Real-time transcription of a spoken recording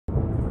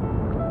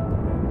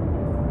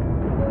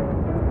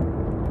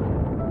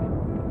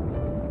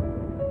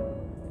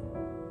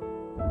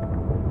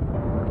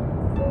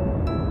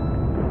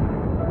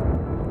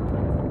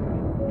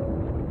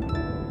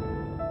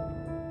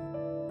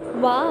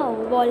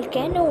Wow,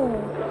 volcano!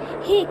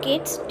 Hey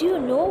kids, do you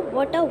know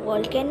what are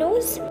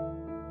volcanoes?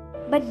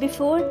 But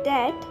before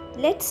that,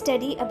 let's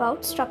study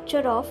about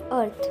structure of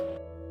Earth.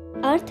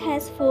 Earth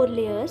has 4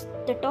 layers.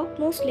 The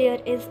topmost layer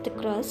is the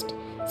crust,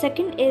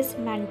 second is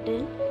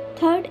mantle,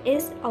 third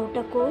is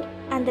outer core,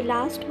 and the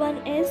last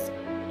one is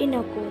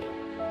inner core.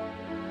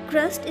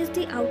 Crust is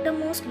the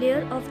outermost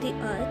layer of the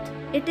earth.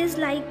 It is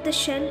like the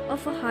shell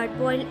of a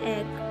hard-boiled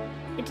egg.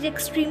 It is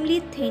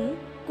extremely thin,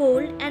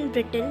 cold and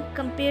brittle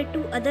compared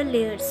to other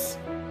layers.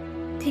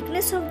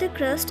 Thickness of the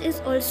crust is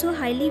also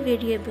highly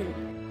variable.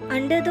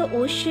 Under the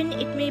ocean,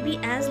 it may be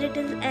as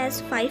little as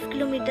 5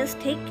 kilometers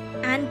thick,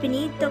 and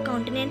beneath the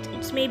continent,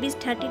 it may be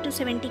 30 to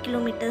 70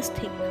 kilometers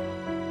thick.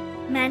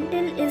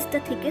 Mantle is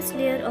the thickest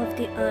layer of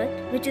the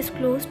earth, which is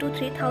close to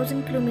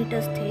 3000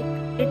 kilometers thick.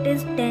 It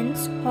is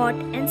dense, hot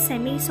and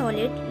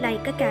semi-solid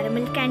like a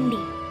caramel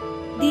candy.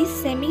 These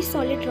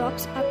semi-solid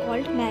rocks are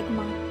called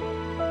magma.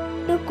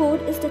 The core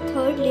is the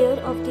third layer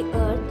of the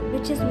earth,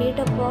 which is made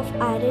up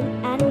of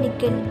iron and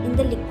nickel in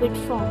the liquid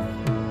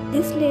form.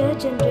 This layer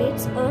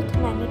generates Earth's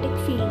magnetic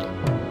field.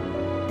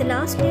 The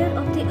last layer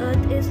of the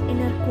earth is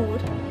inner core.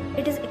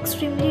 It is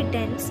extremely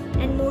dense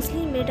and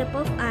mostly made up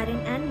of iron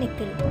and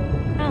nickel.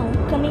 Now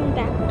coming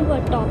back to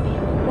our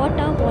topic, what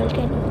are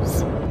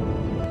volcanoes?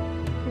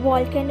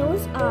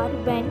 Volcanoes are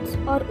vents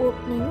or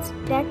openings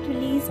that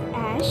release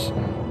ash,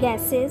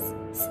 gases,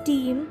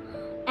 steam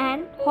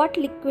and hot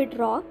liquid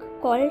rock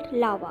called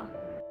lava.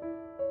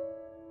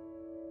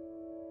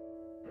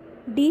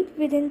 Deep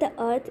within the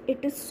earth, it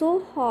is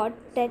so hot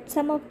that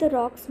some of the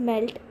rocks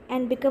melt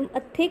and become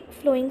a thick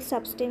flowing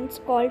substance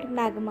called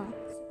magma.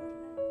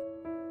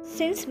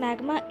 Since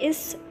magma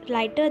is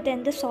lighter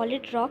than the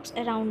solid rocks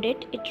around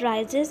it, it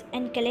rises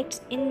and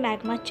collects in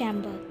magma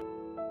chamber.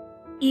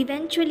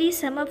 Eventually,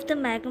 some of the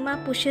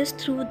magma pushes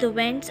through the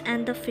vents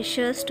and the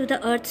fissures to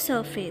the earth's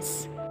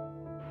surface.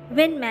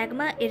 When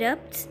magma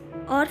erupts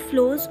or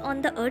flows on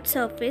the earth's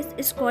surface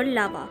is called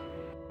lava.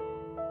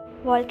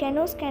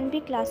 Volcanoes can be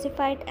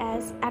classified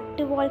as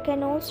active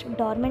volcanoes,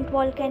 dormant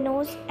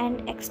volcanoes,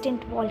 and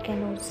extinct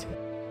volcanoes.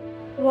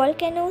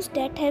 Volcanoes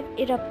that have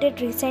erupted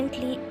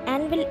recently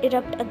and will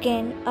erupt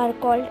again are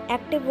called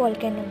active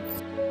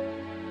volcanoes.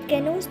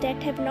 Volcanoes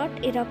that have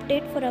not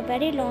erupted for a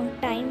very long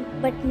time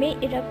but may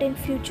erupt in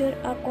future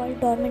are called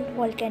dormant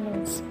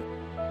volcanoes.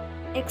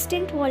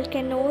 Extinct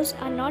volcanoes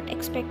are not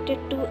expected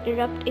to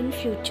erupt in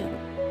future.